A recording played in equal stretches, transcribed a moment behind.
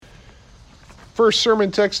first sermon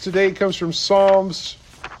text today comes from Psalms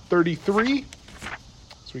 33.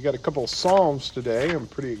 So we got a couple of Psalms today. I'm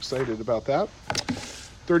pretty excited about that.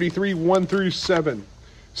 33, 1 through 7.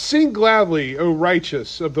 Sing gladly, O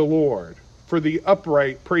righteous, of the Lord, for the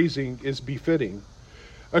upright praising is befitting.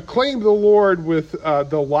 Acclaim the Lord with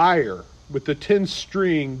the lyre, with the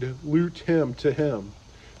 10-stringed lute hymn to him.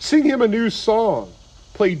 Sing him a new song,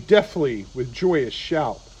 play deftly with joyous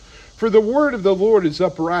shout. For the word of the Lord is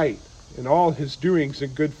upright, and all his doings in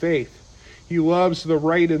good faith. He loves the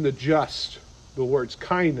right and the just. The Lord's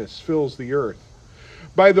kindness fills the earth.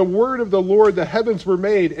 By the word of the Lord the heavens were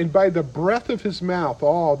made, and by the breath of his mouth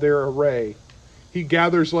all their array. He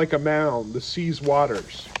gathers like a mound the sea's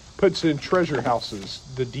waters, puts in treasure houses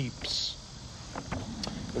the deeps.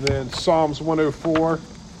 And then Psalms 104.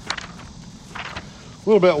 A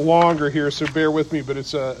little bit longer here, so bear with me, but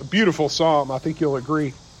it's a beautiful psalm. I think you'll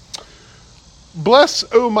agree. Bless,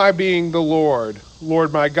 O my being, the Lord.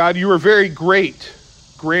 Lord my God, you are very great.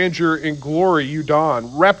 Grandeur and glory you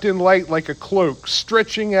don, wrapped in light like a cloak,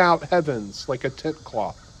 stretching out heavens like a tent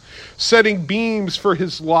cloth, setting beams for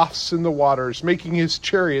his lofts in the waters, making his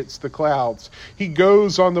chariots the clouds. He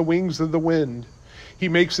goes on the wings of the wind. He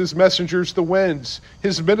makes his messengers the winds,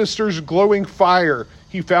 his ministers glowing fire.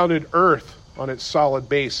 He founded earth on its solid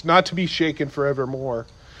base, not to be shaken forevermore.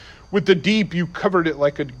 With the deep you covered it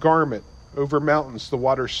like a garment. Over mountains the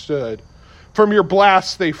waters stood. From your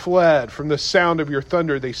blasts they fled. From the sound of your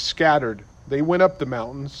thunder they scattered. They went up the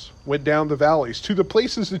mountains, went down the valleys, to the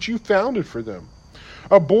places that you founded for them.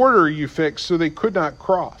 A border you fixed so they could not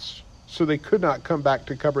cross, so they could not come back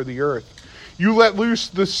to cover the earth. You let loose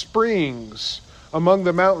the springs. Among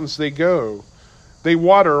the mountains they go. They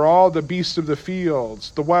water all the beasts of the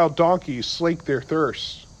fields. The wild donkeys slake their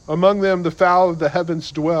thirst. Among them the fowl of the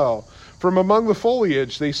heavens dwell. From among the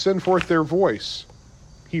foliage they send forth their voice.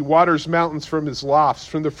 He waters mountains from his lofts.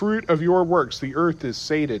 From the fruit of your works the earth is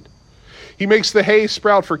sated. He makes the hay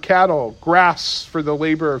sprout for cattle, grass for the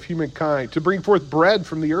labor of humankind, to bring forth bread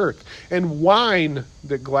from the earth, and wine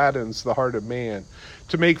that gladdens the heart of man,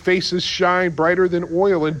 to make faces shine brighter than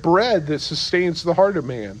oil, and bread that sustains the heart of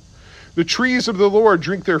man. The trees of the Lord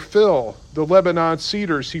drink their fill, the Lebanon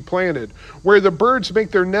cedars he planted, where the birds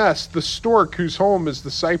make their nest, the stork whose home is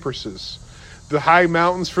the cypresses. The high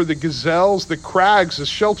mountains for the gazelles, the crags a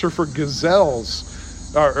shelter for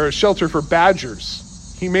gazelles, or a shelter for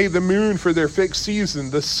badgers. He made the moon for their fixed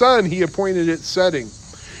season. The sun he appointed its setting.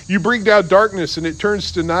 You bring down darkness and it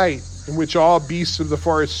turns to night, in which all beasts of the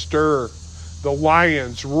forest stir. The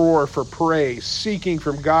lions roar for prey, seeking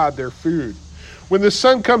from God their food. When the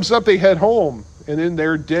sun comes up, they head home, and in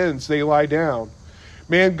their dens they lie down.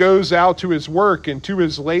 Man goes out to his work and to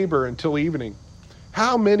his labor until evening.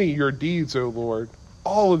 How many your deeds, O Lord?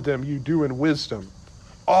 All of them you do in wisdom.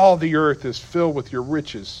 All the earth is filled with your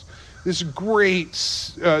riches. This great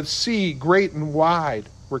sea, great and wide,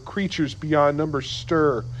 where creatures beyond number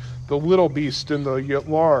stir, the little beast and the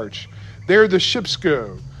large. There the ships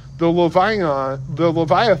go, the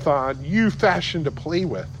Leviathan you fashioned to play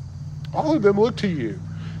with. All of them look to you,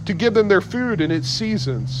 to give them their food in its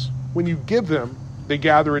seasons. When you give them, they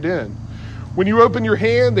gather it in. When you open your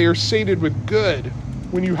hand, they are sated with good.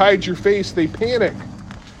 When you hide your face, they panic.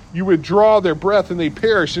 You withdraw their breath and they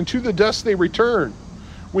perish, and to the dust they return.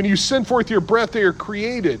 When you send forth your breath, they are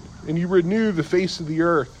created, and you renew the face of the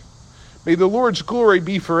earth. May the Lord's glory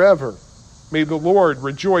be forever. May the Lord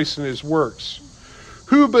rejoice in his works.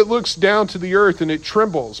 Who but looks down to the earth and it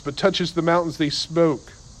trembles, but touches the mountains they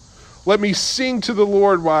spoke? Let me sing to the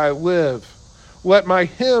Lord while I live. Let my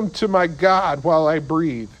hymn to my God while I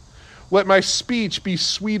breathe. Let my speech be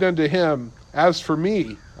sweet unto him. As for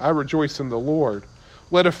me, I rejoice in the Lord.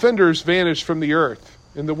 Let offenders vanish from the earth,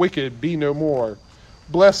 and the wicked be no more.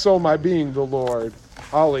 Bless, O my being, the Lord.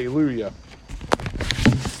 Alleluia.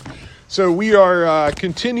 So we are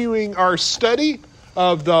continuing our study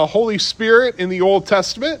of the Holy Spirit in the Old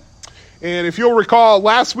Testament. And if you'll recall,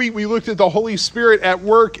 last week we looked at the Holy Spirit at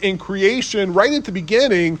work in creation right at the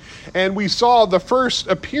beginning, and we saw the first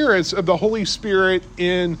appearance of the Holy Spirit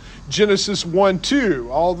in Genesis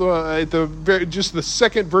 1:2, just the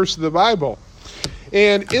second verse of the Bible.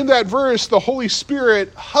 And in that verse, the Holy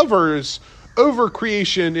Spirit hovers over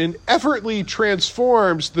creation and effortlessly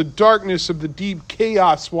transforms the darkness of the deep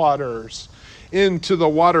chaos waters into the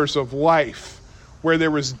waters of life, where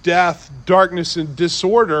there was death, darkness, and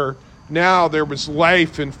disorder. Now there was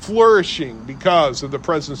life and flourishing because of the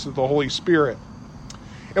presence of the Holy Spirit.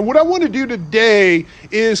 And what I want to do today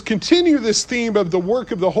is continue this theme of the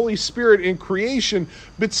work of the Holy Spirit in creation,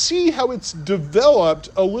 but see how it's developed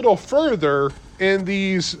a little further in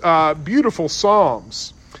these beautiful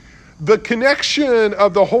Psalms. The connection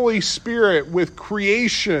of the Holy Spirit with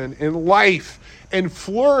creation and life and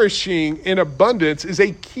flourishing in abundance is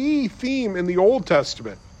a key theme in the Old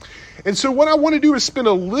Testament. And so what I want to do is spend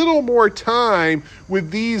a little more time with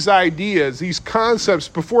these ideas, these concepts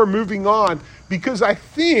before moving on, because I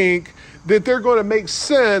think that they're going to make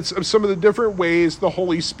sense of some of the different ways the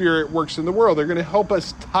Holy Spirit works in the world. They're going to help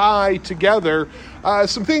us tie together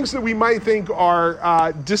some things that we might think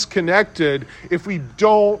are disconnected if we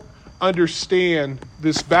don't understand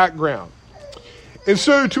this background. And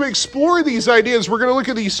so to explore these ideas, we're going to look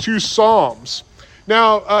at these two Psalms.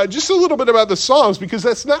 Now, just a little bit about the Psalms, because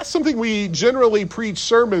that's not something we generally preach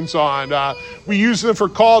sermons on. We use them for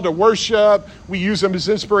call to worship. We use them as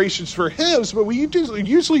inspirations for hymns, but we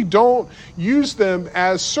usually don't use them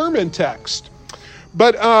as sermon text.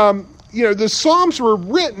 But, the Psalms were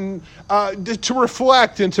written to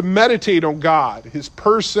reflect and to meditate on God, his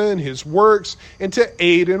person, his works, and to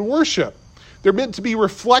aid in worship. They're meant to be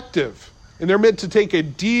reflective. And they're meant to take a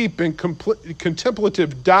deep and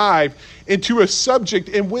contemplative dive into a subject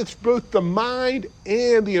in which both the mind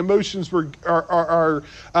and the emotions are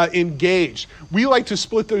engaged. We like to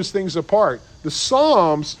split those things apart. The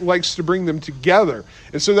Psalms likes to bring them together.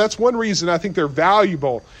 And so that's one reason I think they're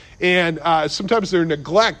valuable. And sometimes their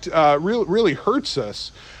neglect really hurts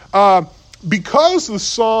us. Because the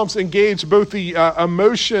Psalms engage both the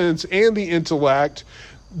emotions and the intellect,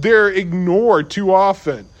 they're ignored too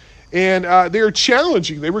often. And they're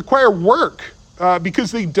challenging. They require work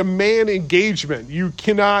because they demand engagement. You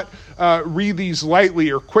cannot read these lightly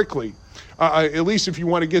or quickly, at least if you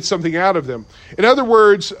want to get something out of them. In other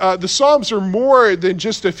words, the Psalms are more than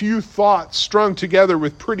just a few thoughts strung together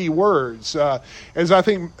with pretty words, as I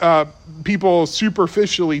think people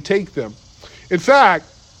superficially take them. In fact,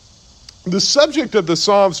 the subject of the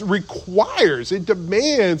Psalms it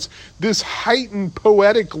demands this heightened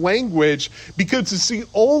poetic language because it's the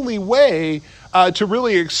only way to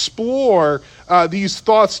really explore these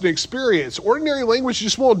thoughts and experience. Ordinary language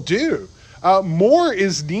just won't do. More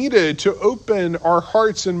is needed to open our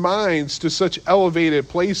hearts and minds to such elevated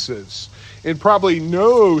places. And probably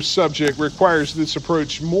no subject requires this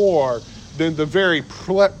approach more than the very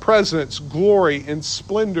presence, glory, and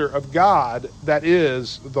splendor of God that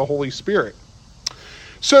is the Holy Spirit.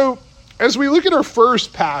 So, as we look at our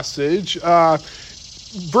first passage,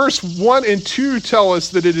 verse 1 and 2 tell us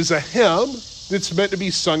that it is a hymn that's meant to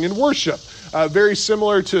be sung in worship. Very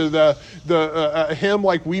similar to the hymn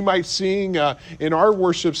like we might sing in our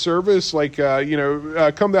worship service, like,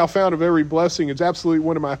 Come Thou Fount of Every Blessing. It's absolutely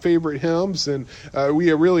one of my favorite hymns, and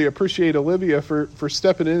we really appreciate Olivia for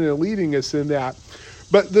stepping in and leading us in that.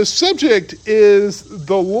 But the subject is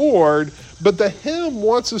the Lord, but the hymn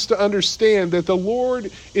wants us to understand that the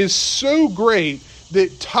Lord is so great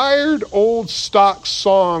that tired old stock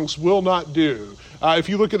songs will not do. If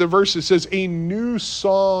you look at the verse, it says, a new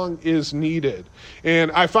song is needed.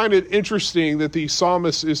 And I find it interesting that the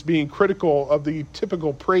psalmist is being critical of the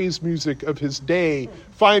typical praise music of his day,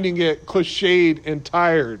 finding it cliched and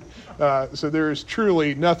tired. So there is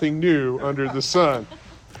truly nothing new under the sun.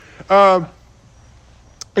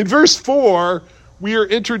 In verse 4, we are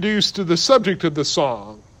introduced to the subject of the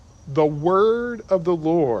song, the word of the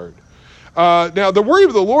Lord. Now, the word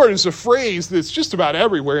of the Lord is a phrase that's just about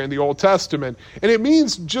everywhere in the Old Testament, and it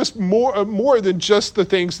means just more than just the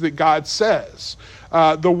things that God says.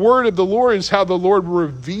 The word of the Lord is how the Lord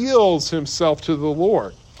reveals himself to the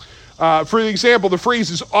Lord. For example, the phrase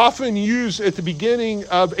is often used at the beginning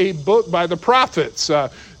of a book by the prophets.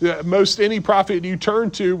 Most any prophet you turn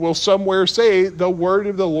to will somewhere say, the word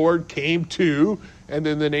of the Lord came to, and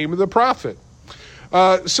then the name of the prophet.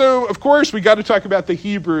 So, of course, we got to talk about the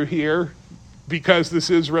Hebrew here, because this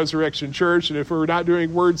is Resurrection Church, and if we're not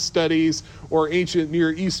doing word studies or ancient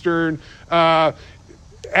Near Eastern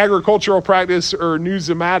agricultural practice or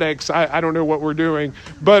numismatics, I don't know what we're doing,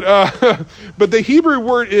 but the Hebrew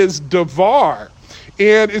word is davar,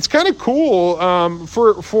 and it's kind of cool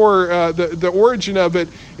for the origin of it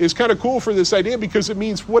is kind of cool for this idea because it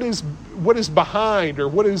means what is behind or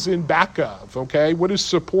what is in back of, okay, what is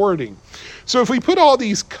supporting. So if we put all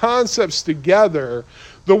these concepts together,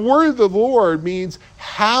 the word of the Lord means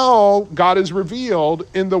how God is revealed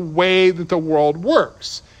in the way that the world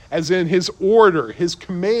works, as in his order, his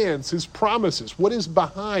commands, his promises, what is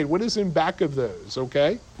behind, what is in back of those,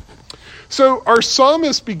 okay? So our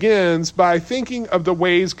psalmist begins by thinking of the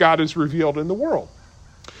ways God is revealed in the world.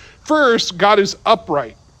 First, God is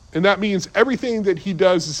upright, and that means everything that he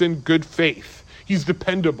does is in good faith. He's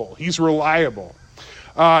dependable, he's reliable.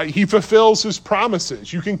 He fulfills his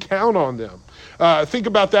promises. You can count on them. Think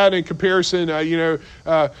about that in comparison.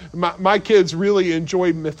 My kids really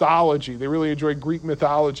enjoy mythology. They really enjoy Greek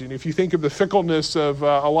mythology. And if you think of the fickleness of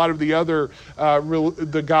a lot of the other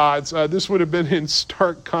the gods, this would have been in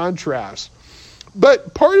stark contrast.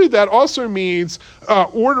 But part of that also means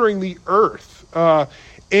ordering the earth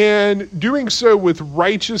and doing so with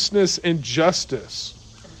righteousness and justice.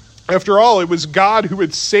 After all, it was God who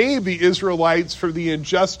had saved the Israelites from the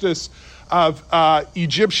injustice of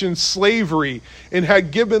Egyptian slavery and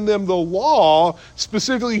had given them the law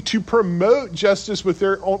specifically to promote justice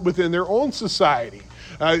within their own society.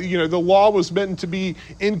 The law was meant to be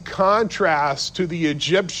in contrast to the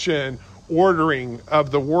Egyptian ordering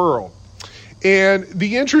of the world. And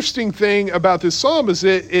the interesting thing about this psalm is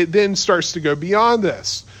it then starts to go beyond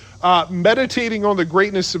this. Meditating on the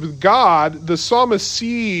greatness of God, the psalmist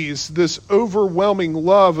sees this overwhelming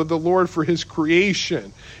love of the Lord for his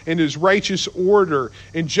creation and his righteous order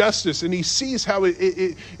and justice. And he sees how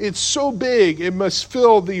it's so big, it must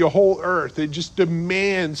fill the whole earth. It just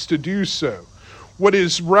demands to do so. What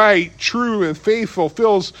is right, true, and faithful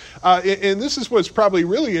fills, and this is what's probably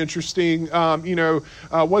really interesting.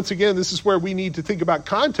 Once again, this is where we need to think about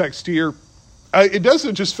context here. It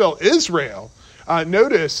doesn't just fill Israel.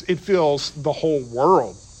 Notice it fills the whole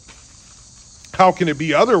world. How can it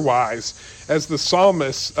be otherwise as the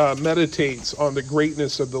psalmist meditates on the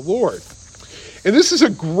greatness of the Lord? And this is a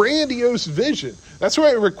grandiose vision. That's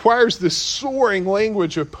why it requires this soaring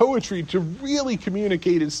language of poetry to really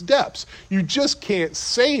communicate its depths. You just can't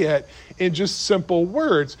say it in just simple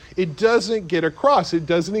words. It doesn't get across. It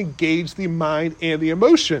doesn't engage the mind and the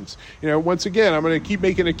emotions. Once again, I'm going to keep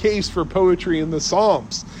making a case for poetry in the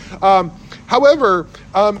Psalms. However,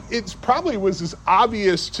 it probably was as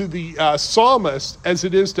obvious to the psalmist as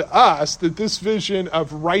it is to us that this vision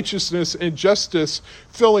of righteousness and justice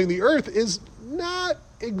filling the earth is not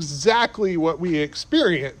exactly what we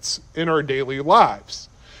experience in our daily lives.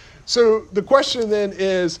 So the question then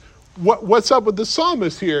is, what's up with the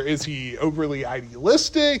psalmist here? Is he overly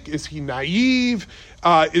idealistic? Is he naive?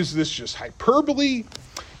 Is this just hyperbole?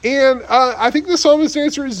 And I think the psalmist's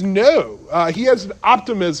answer is no. He has an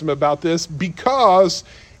optimism about this because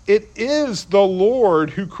it is the Lord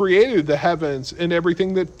who created the heavens and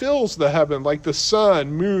everything that fills the heaven, like the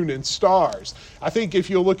sun, moon, and stars. I think if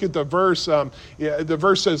you look at the verse, the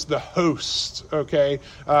verse says the host, okay?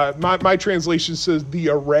 My translation says the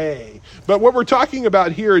array. But what we're talking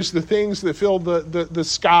about here is the things that fill the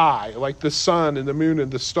sky, like the sun and the moon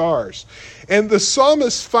and the stars. And the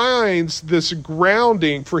psalmist finds this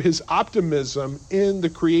grounding for his optimism in the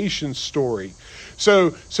creation story. So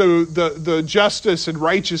the justice and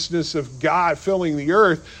righteousness of God filling the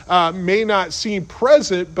earth may not seem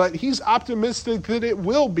present, but he's optimistic that it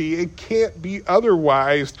will be. It can't be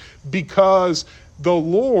otherwise because the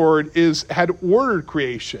Lord had ordered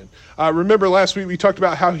creation. Remember last week we talked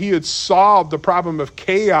about how he had solved the problem of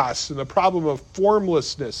chaos and the problem of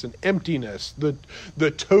formlessness and emptiness, the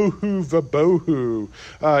tohu vabohu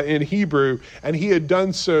in Hebrew, and he had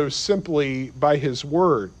done so simply by his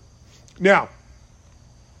word. Now,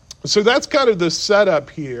 so that's kind of the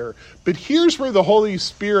setup here. But here's where the Holy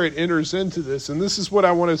Spirit enters into this. And this is what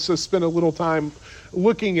I want us to spend a little time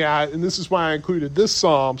looking at. And this is why I included this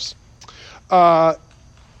Psalms.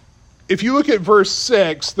 If you look at verse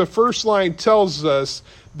 6, the first line tells us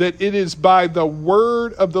that it is by the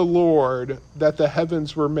word of the Lord that the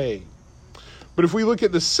heavens were made. But if we look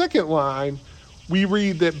at the second line, we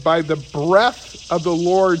read that by the breath of the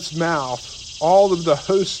Lord's mouth, all of the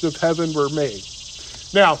hosts of heaven were made.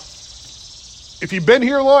 Now, if you've been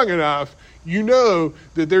here long enough, you know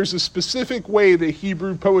that there's a specific way that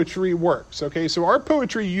Hebrew poetry works, okay? So our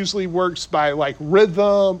poetry usually works by like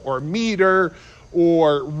rhythm or meter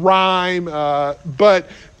or rhyme, but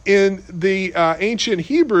in the ancient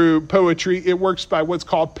Hebrew poetry, it works by what's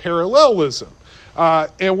called parallelism.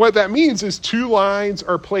 And what that means is two lines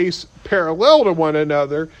are placed parallel to one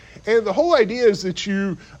another, and the whole idea is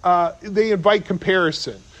that they invite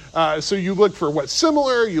comparison. So you look for what's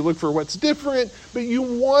similar, you look for what's different, but you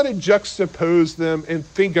want to juxtapose them and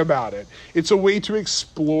think about it. It's a way to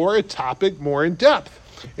explore a topic more in depth.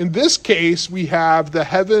 In this case, we have the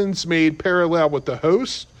heavens made parallel with the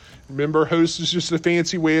host. Remember, host is just a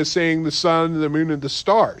fancy way of saying the sun, the moon, and the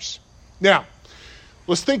stars. Now,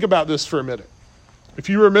 let's think about this for a minute. If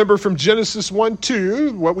you remember from Genesis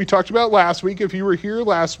 1-2, what we talked about last week, if you were here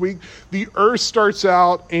last week, the earth starts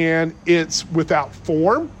out and it's without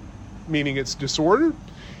form, meaning it's disordered,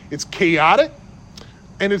 it's chaotic,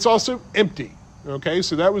 and it's also empty. Okay,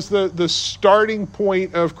 so that was the starting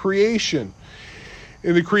point of creation.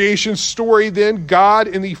 In the creation story, then, God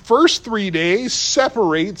in the first 3 days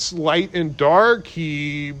separates light and dark.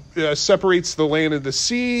 He separates the land and the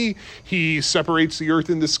sea. He separates the earth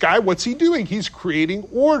and the sky. What's he doing? He's creating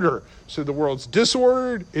order. So the world's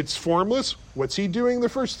disordered. It's formless. What's he doing the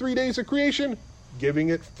first 3 days of creation? Giving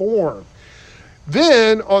it form.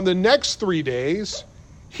 Then, on the next 3 days,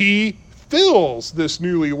 he fills this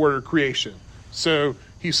newly ordered creation. So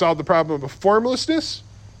he solved the problem of formlessness.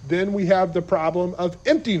 Then we have the problem of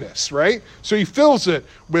emptiness, right? So he fills it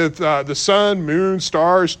with the sun, moon,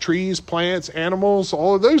 stars, trees, plants, animals,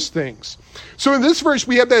 all of those things. So in this verse,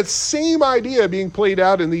 we have that same idea being played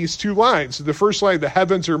out in these two lines. The first line, the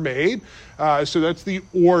heavens are made. So that's the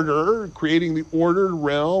order, creating the ordered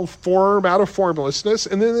realm, form out of formlessness.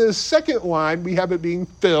 And then in the second line, we have it being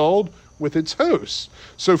filled with its host.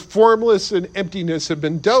 So formless and emptiness have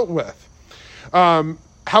been dealt with.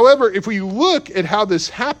 However, if we look at how this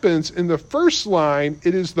happens in the first line,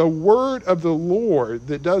 it is the word of the Lord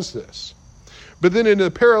that does this. But then in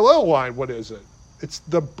the parallel line, what is it? It's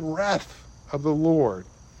the breath of the Lord.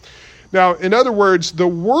 Now, in other words, the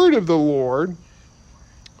word of the Lord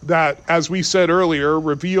that, as we said earlier,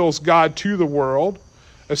 reveals God to the world,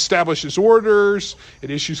 establishes orders,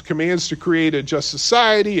 it issues commands to create a just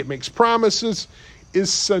society, it makes promises,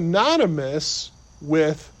 is synonymous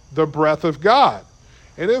with the breath of God.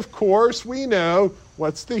 And of course, we know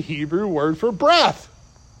what's the Hebrew word for breath?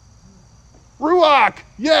 Ruach.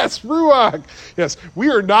 Yes, ruach. Yes,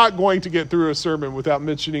 we are not going to get through a sermon without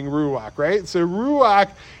mentioning ruach, right? So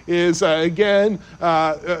ruach is, again,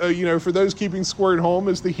 for those keeping score at home,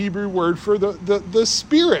 is the Hebrew word for the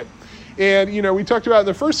spirit. And, we talked about in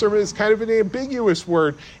the first sermon, it's kind of an ambiguous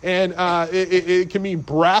word. And it can mean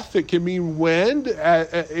breath, it can mean wind,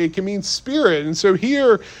 it can mean spirit. And so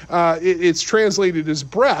here it's translated as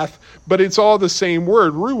breath, but it's all the same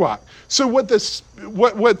word, ruach. So what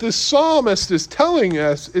this psalmist is telling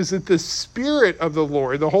us is that the Spirit of the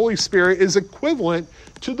Lord, the Holy Spirit, is equivalent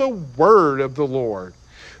to the word of the Lord.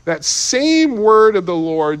 That same word of the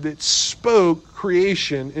Lord that spoke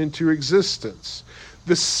creation into existence.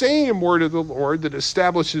 The same word of the Lord that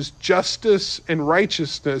establishes justice and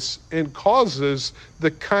righteousness and causes the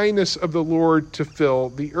kindness of the Lord to fill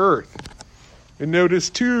the earth. And notice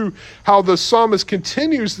too how the psalmist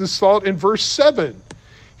continues this thought in verse 7.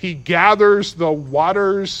 He gathers the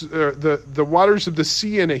waters, the waters of the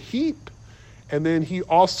sea in a heap, and then he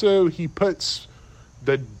puts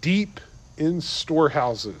the deep in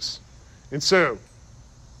storehouses. And so,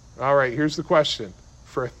 all right, here's the question.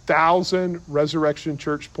 For 1,000 Resurrection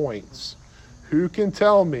Church points, who can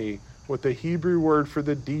tell me what the Hebrew word for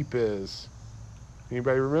the deep is?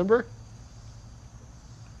 Anybody remember?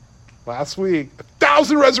 Last week,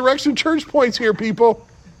 1,000 Resurrection Church points here, people.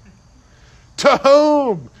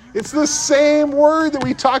 Tehom. It's the same word that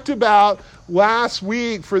we talked about last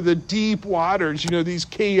week for the deep waters, these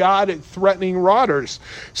chaotic, threatening waters.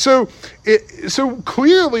 So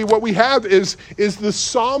clearly what we have is the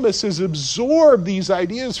psalmist has absorbed these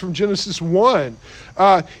ideas from Genesis 1.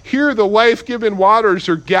 Here the life-giving waters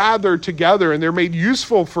are gathered together and they're made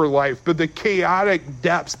useful for life, but the chaotic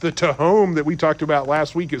depths, the Tehom that we talked about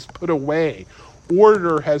last week, is put away.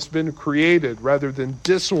 Order has been created rather than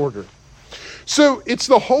disorder. So it's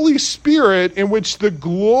the Holy Spirit in which the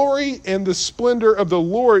glory and the splendor of the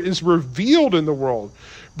Lord is revealed in the world,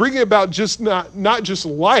 bringing about not just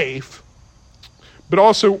life, but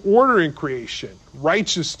also order in creation,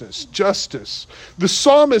 righteousness, justice. The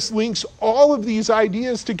psalmist links all of these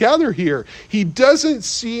ideas together here. He doesn't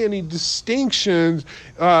see any distinctions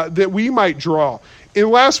that we might draw. In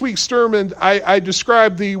last week's sermon, I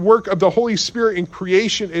described the work of the Holy Spirit in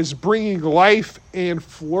creation as bringing life and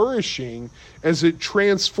flourishing as it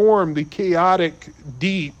transformed the chaotic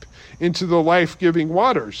deep into the life-giving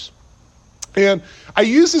waters. And I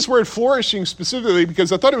use this word flourishing specifically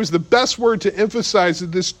because I thought it was the best word to emphasize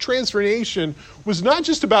that this transformation was not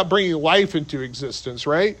just about bringing life into existence,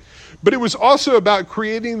 right? But it was also about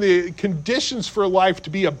creating the conditions for life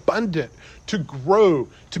to be abundant, to grow,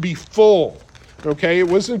 to be full. Okay, it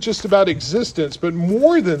wasn't just about existence, but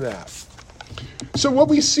more than that. So what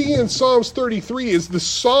we see in Psalms 33 is the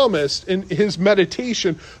psalmist in his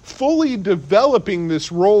meditation fully developing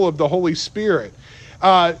this role of the Holy Spirit,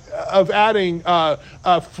 of adding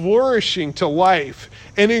flourishing to life.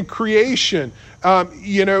 And in creation,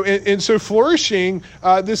 and so flourishing,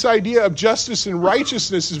 this idea of justice and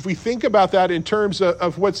righteousness, if we think about that in terms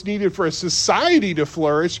of what's needed for a society to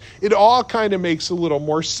flourish, it all kind of makes a little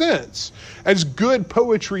more sense. As good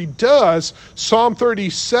poetry does, Psalm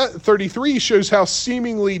 33 shows how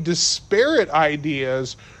seemingly disparate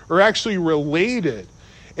ideas are actually related.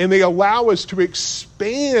 and they allow us to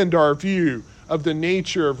expand our view of the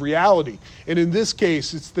nature of reality. And in this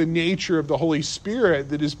case, it's the nature of the Holy Spirit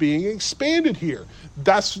that is being expanded here.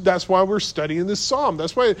 That's why we're studying this psalm.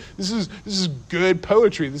 That's why this is good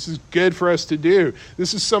poetry. This is good for us to do.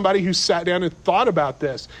 This is somebody who sat down and thought about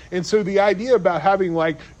this. And so the idea about having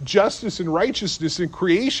like justice and righteousness and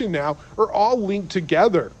creation now are all linked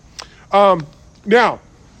together. Now,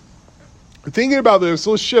 thinking about this,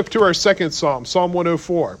 let's shift to our second psalm, Psalm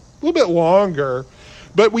 104. A little bit longer,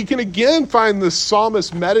 but we can again find the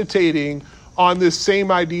psalmist meditating on this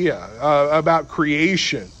same idea about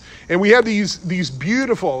creation. And we have these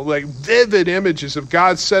beautiful, like vivid images of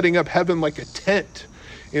God setting up heaven like a tent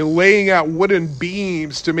and laying out wooden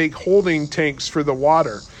beams to make holding tanks for the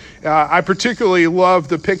water. I particularly love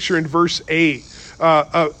the picture in verse 8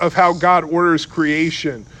 of how God orders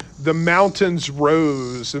creation. The mountains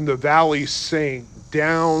rose and the valleys sank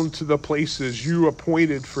down to the places you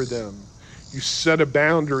appointed for them. You set a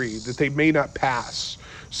boundary that they may not pass,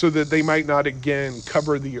 so that they might not again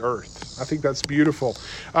cover the earth. I think that's beautiful.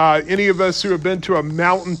 Any of us who have been to a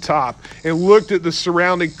mountaintop and looked at the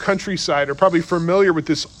surrounding countryside are probably familiar with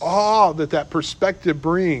this awe that perspective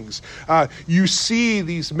brings. You see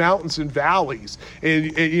these mountains and valleys,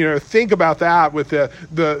 and think about that with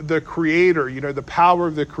the Creator, the power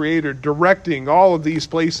of the Creator directing all of these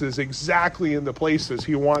places exactly in the places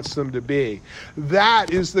He wants them to be.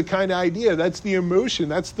 That is the kind of idea. That's the emotion.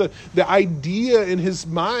 That's the idea in his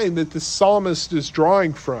mind that the psalmist is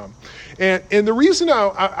drawing from. And the reason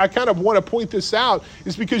I kind of want to point this out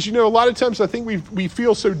is because, a lot of times I think we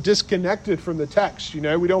feel so disconnected from the text.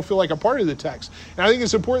 We don't feel like a part of the text. And I think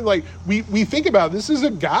it's important, like, we think about this is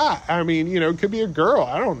a guy. I mean, it could be a girl.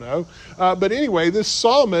 I don't know. But anyway, this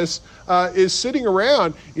psalmist is sitting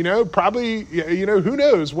around, probably, who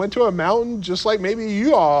knows, went to a mountain just like maybe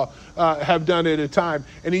you all have done at a time.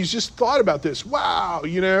 And he's just thought about this. Wow,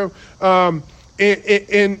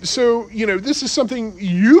 And so, this is something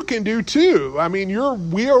you can do too. I mean, your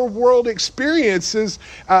real world experiences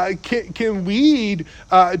can lead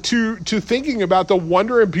to thinking about the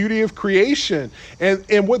wonder and beauty of creation.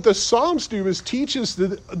 And what the Psalms do is teach us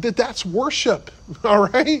that that's worship. All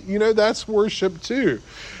right? That's worship too.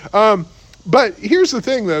 But here's the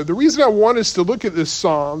thing, though. The reason I want us to look at this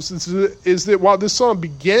Psalms is that while this psalm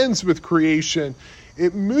begins with creation,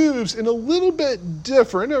 it moves in a little bit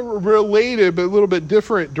different, a related but a little bit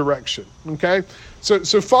different direction, okay?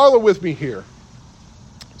 So follow with me here.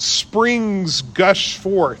 Springs gush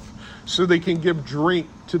forth so they can give drink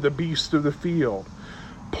to the beasts of the field.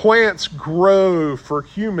 Plants grow for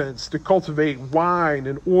humans to cultivate wine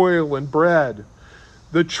and oil and bread.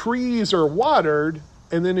 The trees are watered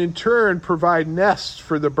and then in turn provide nests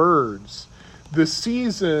for the birds. The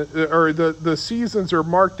seasons are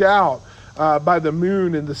marked out by the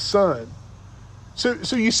moon and the sun.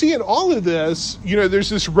 So you see in all of this, there's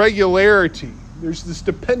this regularity. There's this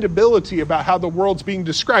dependability about how the world's being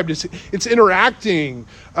described. It's interacting.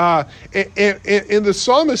 And the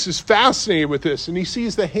psalmist is fascinated with this, and he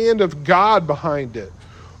sees the hand of God behind it.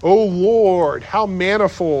 O Lord, how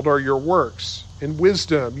manifold are your works. In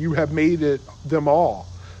wisdom you have made them all.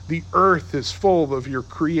 The earth is full of your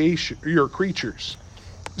creation, your creatures.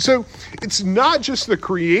 So it's not just the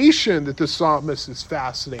creation that the psalmist is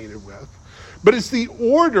fascinated with, but it's the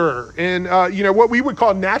order and, what we would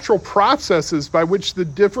call natural processes by which the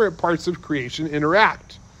different parts of creation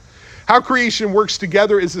interact. How creation works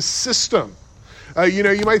together is a system. You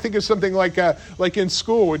might think of something like in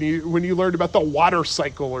school when you learned about the water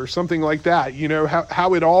cycle or something like that,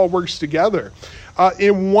 how it all works together.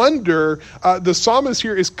 In wonder, the psalmist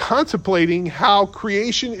here is contemplating how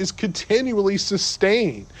creation is continually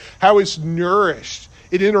sustained, how it's nourished,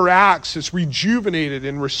 it interacts, it's rejuvenated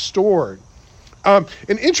and restored. And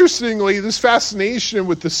interestingly, this fascination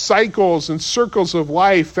with the cycles and circles of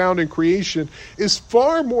life found in creation is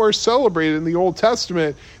far more celebrated in the Old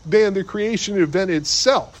Testament than the creation event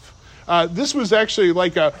itself. This was actually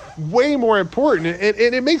like a way more important. And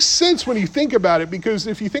it makes sense when you think about it, because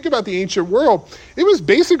if you think about the ancient world, it was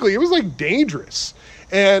like dangerous.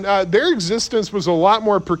 And their existence was a lot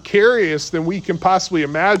more precarious than we can possibly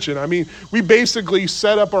imagine. I mean, we basically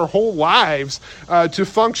set up our whole lives to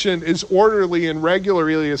function as orderly and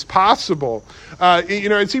regularly as possible.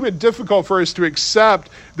 It's even difficult for us to accept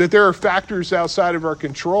that there are factors outside of our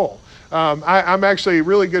control. I'm actually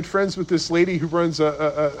really good friends with this lady who runs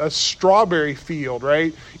a strawberry field,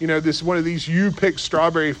 right? This one of these you-pick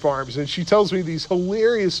strawberry farms. And she tells me these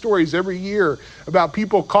hilarious stories every year about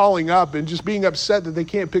people calling up and just being upset that they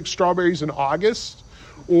can't pick strawberries in August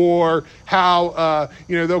or how,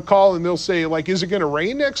 they'll call and they'll say, like, is it going to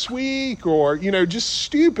rain next week? Or, just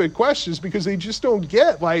stupid questions because they just don't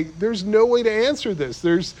get, like, there's no way to answer this.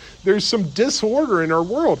 There's some disorder in our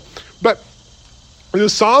world. But the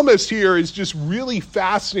psalmist here is just really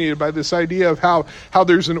fascinated by this idea of how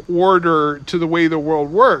there's an order to the way the world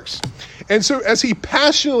works. And so as he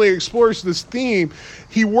passionately explores this theme,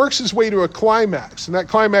 he works his way to a climax. And that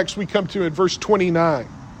climax we come to in verse 29.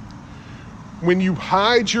 When you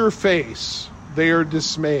hide your face, they are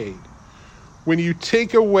dismayed. When you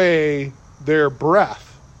take away their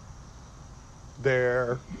breath,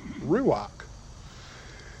 their ruach,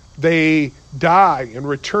 they die and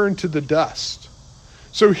return to the dust.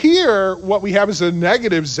 So here, what we have is a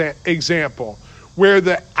negative example where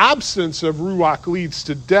the absence of ruach leads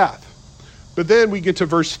to death. But then we get to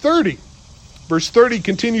verse 30. Verse 30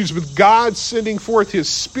 continues with God sending forth his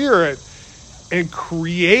Spirit and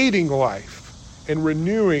creating life and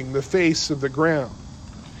renewing the face of the ground.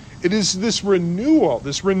 It is this renewal,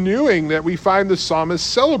 this renewing that we find the psalmist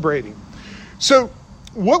celebrating. So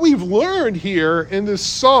what we've learned here in this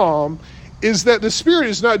psalm is that the Spirit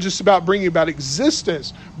is not just about bringing about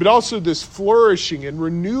existence, but also this flourishing and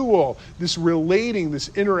renewal, this relating, this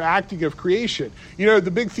interacting of creation. The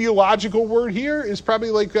big theological word here is probably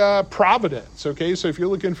like providence, okay? So if you're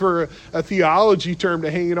looking for a theology term to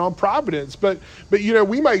hang it on, providence. But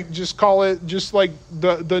we might just call it just like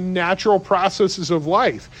the natural processes of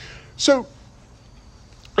life. So,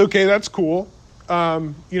 okay, that's cool.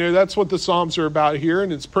 That's what the Psalms are about here,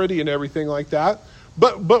 and it's pretty and everything like that.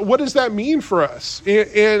 But what does that mean for us?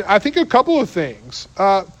 And I think a couple of things.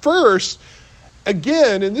 First,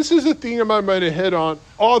 again, and this is a theme I'm going to hit on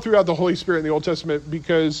all throughout the Holy Spirit in the Old Testament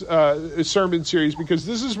because a sermon series, because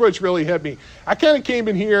this is what's really hit me. I kind of came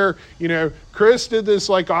in here, Chris did this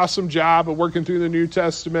like awesome job of working through the New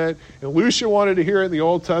Testament, and Lucia wanted to hear it in the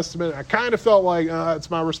Old Testament. I kind of felt like it's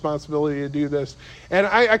my responsibility to do this. And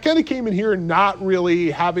I kind of came in here not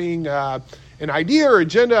really having an idea or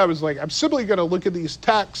agenda. I was like, I'm simply going to look at these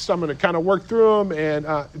texts. I'm going to kind of work through them and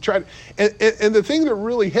try to, and the thing that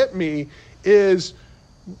really hit me is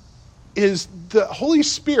the Holy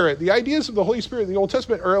Spirit. The ideas of the Holy Spirit in the Old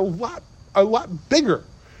Testament are a lot bigger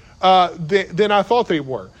than I thought they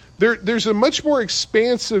were. There's a much more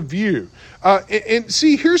expansive view. And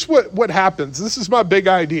see, here's what happens. This is my big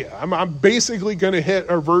idea. I'm basically going to hit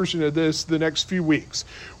a version of this the next few weeks.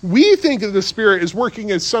 We think of the Spirit as working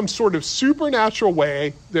in some sort of supernatural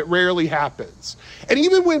way that rarely happens. And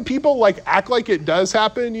even when people like act like it does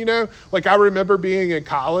happen, like I remember being in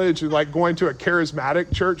college and like going to a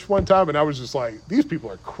charismatic church one time, and I was just like, these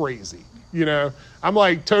people are crazy. I'm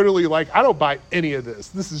like totally like, I don't buy any of this.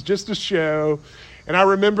 This is just a show. And I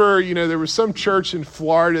remember, there was some church in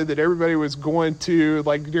Florida that everybody was going to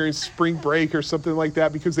like during spring break or something like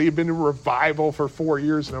that because they had been in revival for 4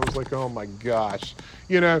 years. And I was like, oh my gosh,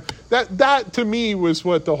 that to me was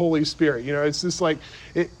what the Holy Spirit, it's just like,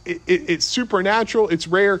 it's supernatural, it's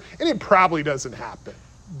rare, and it probably doesn't happen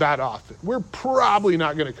that often. We're probably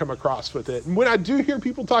not going to come across with it. And when I do hear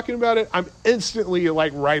people talking about it, I'm instantly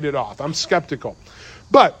like, write it off. I'm skeptical.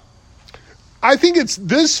 But I think it's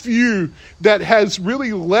this view that has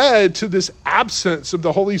really led to this absence of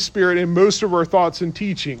the Holy Spirit in most of our thoughts and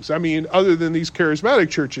teachings. I mean, other than these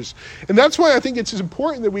charismatic churches. And that's why I think it's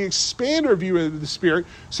important that we expand our view of the Spirit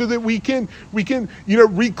so that we can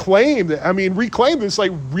reclaim that. I mean, reclaim this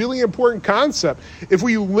like really important concept. If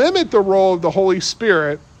we limit the role of the Holy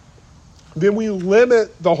Spirit, then we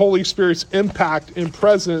limit the Holy Spirit's impact and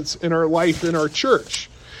presence in our life, in our church.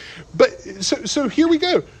 But so here we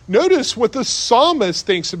go. Notice what the psalmist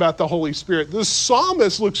thinks about the Holy Spirit. The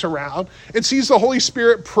psalmist looks around and sees the Holy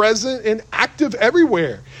Spirit present and active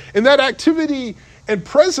everywhere. And that activity and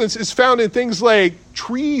presence is found in things like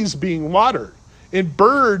trees being watered, in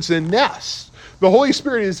birds and nests. The Holy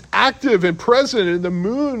Spirit is active and present in the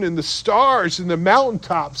moon and the stars and the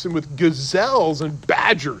mountaintops and with gazelles and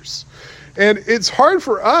badgers. And it's hard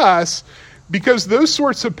for us because those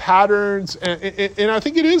sorts of patterns, and I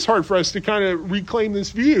think it is hard for us to kind of reclaim this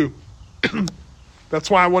view. That's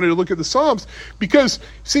why I wanted to look at the Psalms, because,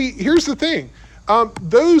 see, here's the thing.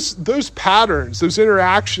 Those patterns, those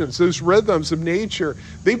interactions, those rhythms of nature,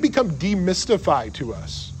 they've become demystified to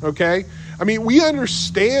us, okay? I mean, we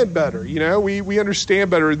understand better, we understand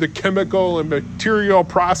better the chemical and material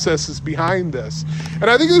processes behind this. And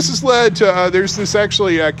I think this has led to, there's this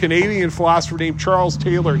actually a Canadian philosopher named Charles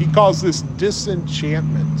Taylor. He calls this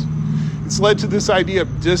disenchantment. It's led to this idea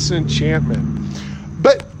of disenchantment.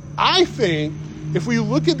 But I think if we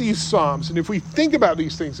look at these Psalms and if we think about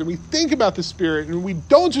these things and we think about the Spirit and we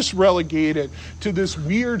don't just relegate it to this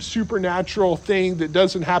weird supernatural thing that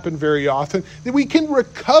doesn't happen very often, then we can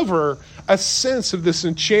recover a sense of this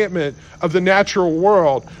enchantment of the natural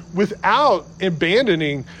world without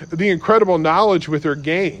abandoning the incredible knowledge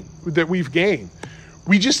that we've gained.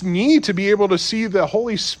 We just need to be able to see the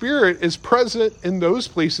Holy Spirit is present in those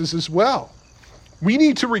places as well. We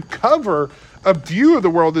need to recover a view of the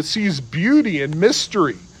world that sees beauty and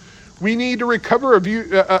mystery. We need to recover a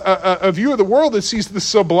view of the world that sees the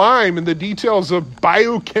sublime in the details of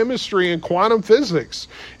biochemistry and quantum physics,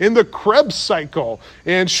 in the Krebs cycle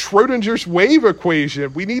and Schrodinger's wave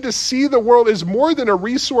equation. We need to see the world as more than a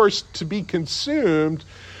resource to be consumed,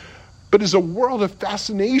 but as a world of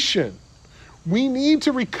fascination. We need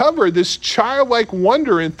to recover this childlike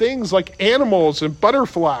wonder in things like animals and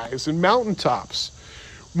butterflies and mountaintops.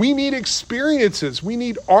 We need experiences, we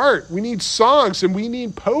need art, we need songs, and we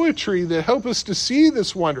need poetry that help us to see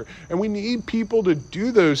this wonder. And we need people to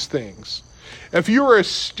do those things. If you are a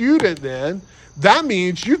student then, that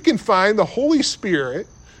means you can find the Holy Spirit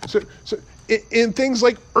in things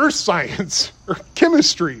like earth science or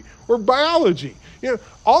chemistry or biology.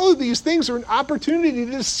 All of these things are an opportunity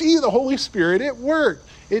to see the Holy Spirit at work.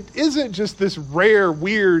 It isn't just this rare,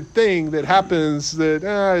 weird thing that happens that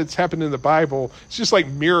it's happened in the Bible. It's just like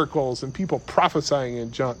miracles and people prophesying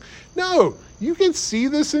and junk. No, you can see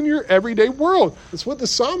this in your everyday world. That's what the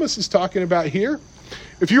psalmist is talking about here.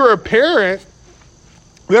 If you're a parent,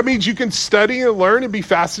 that means you can study and learn and be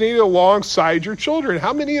fascinated alongside your children.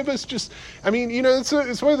 How many of us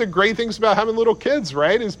it's one of the great things about having little kids,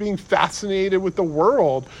 right? Is being fascinated with the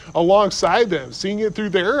world alongside them, seeing it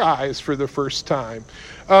through their eyes for the first time.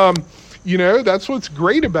 That's what's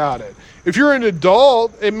great about it. If you're an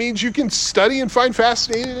adult, it means you can study and find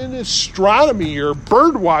fascinating in astronomy or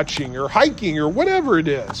bird watching or hiking or whatever it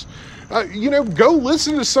is. Go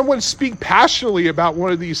listen to someone speak passionately about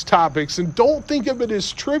one of these topics and don't think of it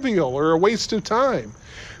as trivial or a waste of time.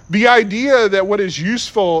 The idea that what is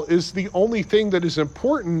useful is the only thing that is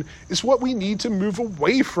important is what we need to move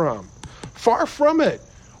away from. Far from it.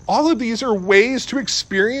 All of these are ways to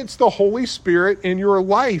experience the Holy Spirit in your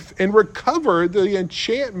life and recover the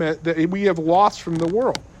enchantment that we have lost from the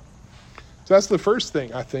world. So that's the first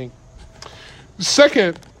thing, I think.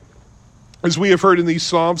 Second, as we have heard in these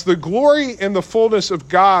Psalms, the glory and the fullness of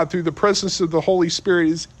God through the presence of the Holy Spirit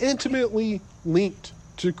is intimately linked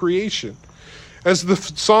to creation. As the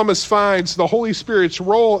psalmist finds, the Holy Spirit's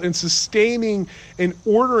role in sustaining and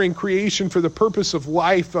ordering creation for the purpose of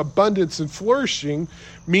life, abundance, and flourishing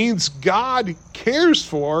means God cares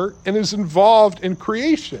for and is involved in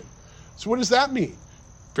creation. So what does that mean?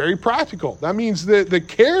 Very practical. That means that the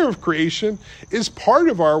care of creation is part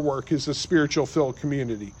of our work as a spiritual-filled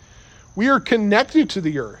community. We are connected to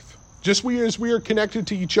the earth, just as we are connected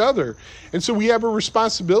to each other. And so we have a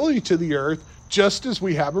responsibility to the earth, just as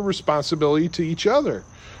we have a responsibility to each other.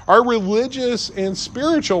 Our religious and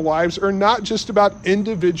spiritual lives are not just about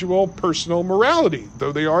individual personal morality,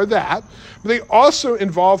 though they are that, but they also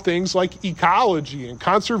involve things like ecology and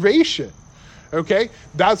conservation. Okay?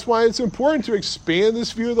 That's why it's important to expand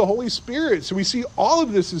this view of the Holy Spirit. So we see all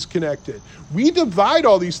of this is connected. We divide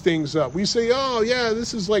all these things up. We say, oh yeah,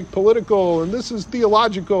 this is like political and this is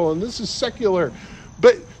theological and this is secular.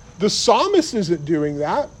 But the psalmist isn't doing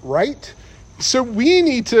that, right? So we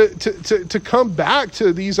need to come back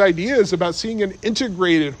to these ideas about seeing an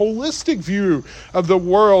integrated, holistic view of the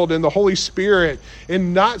world and the Holy Spirit,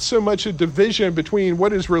 and not so much a division between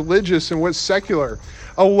what is religious and what's secular.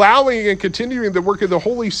 Allowing and continuing the work of the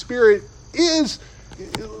Holy Spirit is,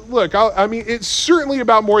 it's certainly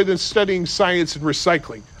about more than studying science and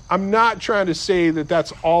recycling. I'm not trying to say that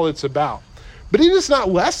that's all it's about, but it is not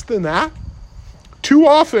less than that. Too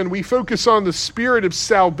often we focus on the spirit of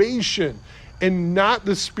salvation and not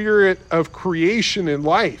the spirit of creation and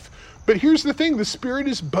life. But here's the thing, the Spirit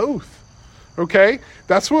is both. Okay?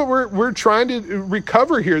 That's what we're trying to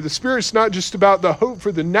recover here. The Spirit's not just about the hope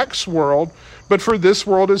for the next world, but for this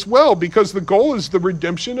world as well, because the goal is the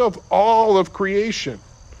redemption of all of creation.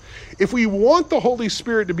 If we want the Holy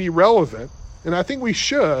Spirit to be relevant, and I think we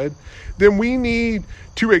should, then we need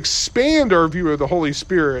to expand our view of the Holy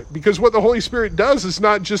Spirit, because what the Holy Spirit does is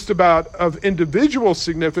not just about of individual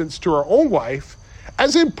significance to our own life,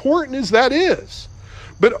 as important as that is,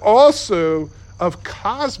 but also of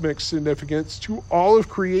cosmic significance to all of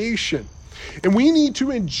creation. And we need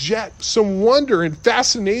to inject some wonder and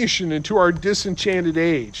fascination into our disenchanted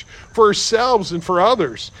age, for ourselves and for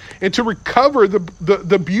others, and to recover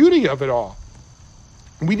the beauty of it all.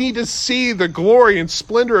 We need to see the glory and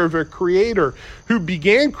splendor of a creator who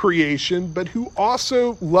began creation, but who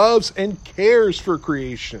also loves and cares for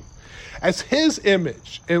creation. As his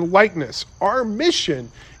image and likeness, our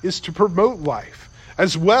mission is to promote life,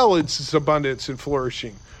 as well as its abundance and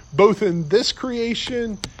flourishing, both in this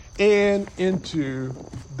creation and into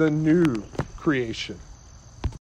the new creation.